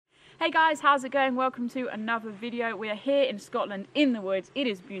Hey guys, how's it going? Welcome to another video. We are here in Scotland in the woods. It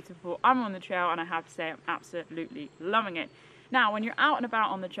is beautiful. I'm on the trail and I have to say I'm absolutely loving it. Now, when you're out and about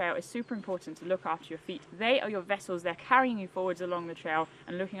on the trail, it's super important to look after your feet. They are your vessels. They're carrying you forwards along the trail,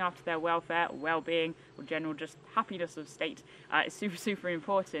 and looking after their welfare, or well-being, or general just happiness of state is super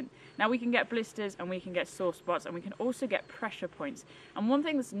important. Now, we can get blisters and we can get sore spots, and we can also get pressure points. And one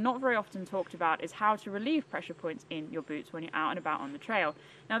thing that's not very often talked about is how to relieve pressure points in your boots when you're out and about on the trail.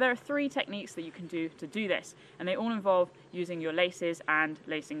 Now, there are 3 techniques that you can do to do this, and they all involve using your laces and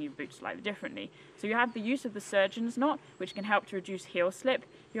lacing your boots slightly differently. So you have the use of the surgeon's knot, which can help to reduce heel slip.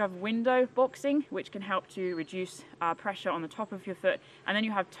 You have window boxing, which can help to reduce pressure on the top of your foot. And then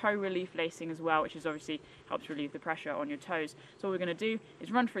you have toe relief lacing as well, which is obviously helps relieve the pressure on your toes. So what we're going to do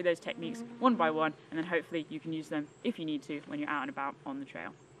is run through those techniques one by one, and then hopefully you can use them if you need to when you're out and about on the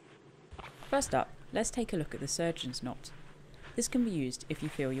trail. First up, let's take a look at the surgeon's knot. This can be used if you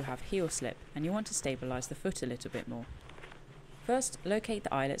feel you have heel slip and you want to stabilise the foot a little bit more. First, locate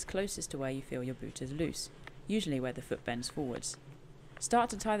the eyelets closest to where you feel your boot is loose, usually where the foot bends forwards. Start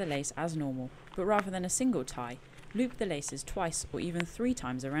to tie the lace as normal, but rather than a single tie, loop the laces twice or even 3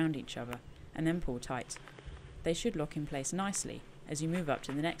 times around each other, and then pull tight. They should lock in place nicely as you move up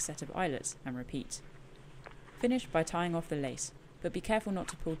to the next set of eyelets and repeat. Finish by tying off the lace, but be careful not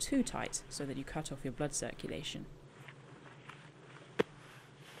to pull too tight so that you cut off your blood circulation.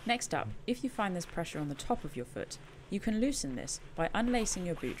 Next up, if you find there's pressure on the top of your foot, you can loosen this by unlacing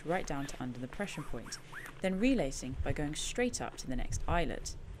your boot right down to under the pressure point, then relacing by going straight up to the next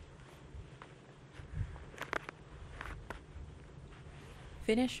eyelet.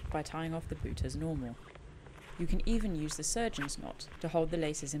 Finish by tying off the boot as normal. You can even use the surgeon's knot to hold the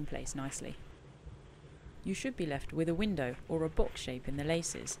laces in place nicely. You should be left with a window or a box shape in the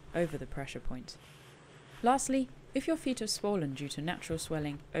laces over the pressure point. Lastly, if your feet are swollen due to natural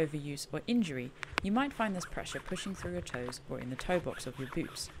swelling, overuse or injury, you might find this pressure pushing through your toes or in the toe box of your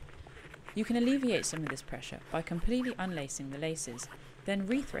boots. You can alleviate some of this pressure by completely unlacing the laces, then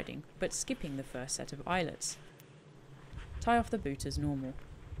rethreading but skipping the first set of eyelets. Tie off the boot as normal.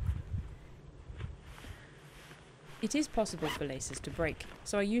 It is possible for laces to break,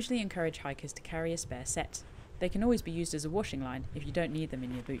 so I usually encourage hikers to carry a spare set. They can always be used as a washing line if you don't need them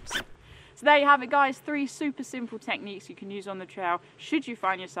in your boots. So there you have it guys, 3 super simple techniques you can use on the trail should you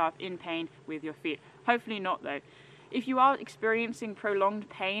find yourself in pain with your feet. Hopefully not though. If you are experiencing prolonged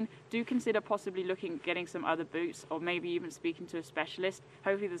pain, do consider possibly looking at getting some other boots, or maybe even speaking to a specialist.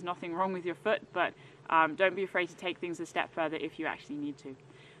 Hopefully there's nothing wrong with your foot, but don't be afraid to take things a step further if you actually need to.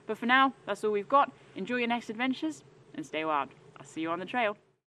 But for now, that's all we've got. Enjoy your next adventures and stay wild. I'll see you on the trail.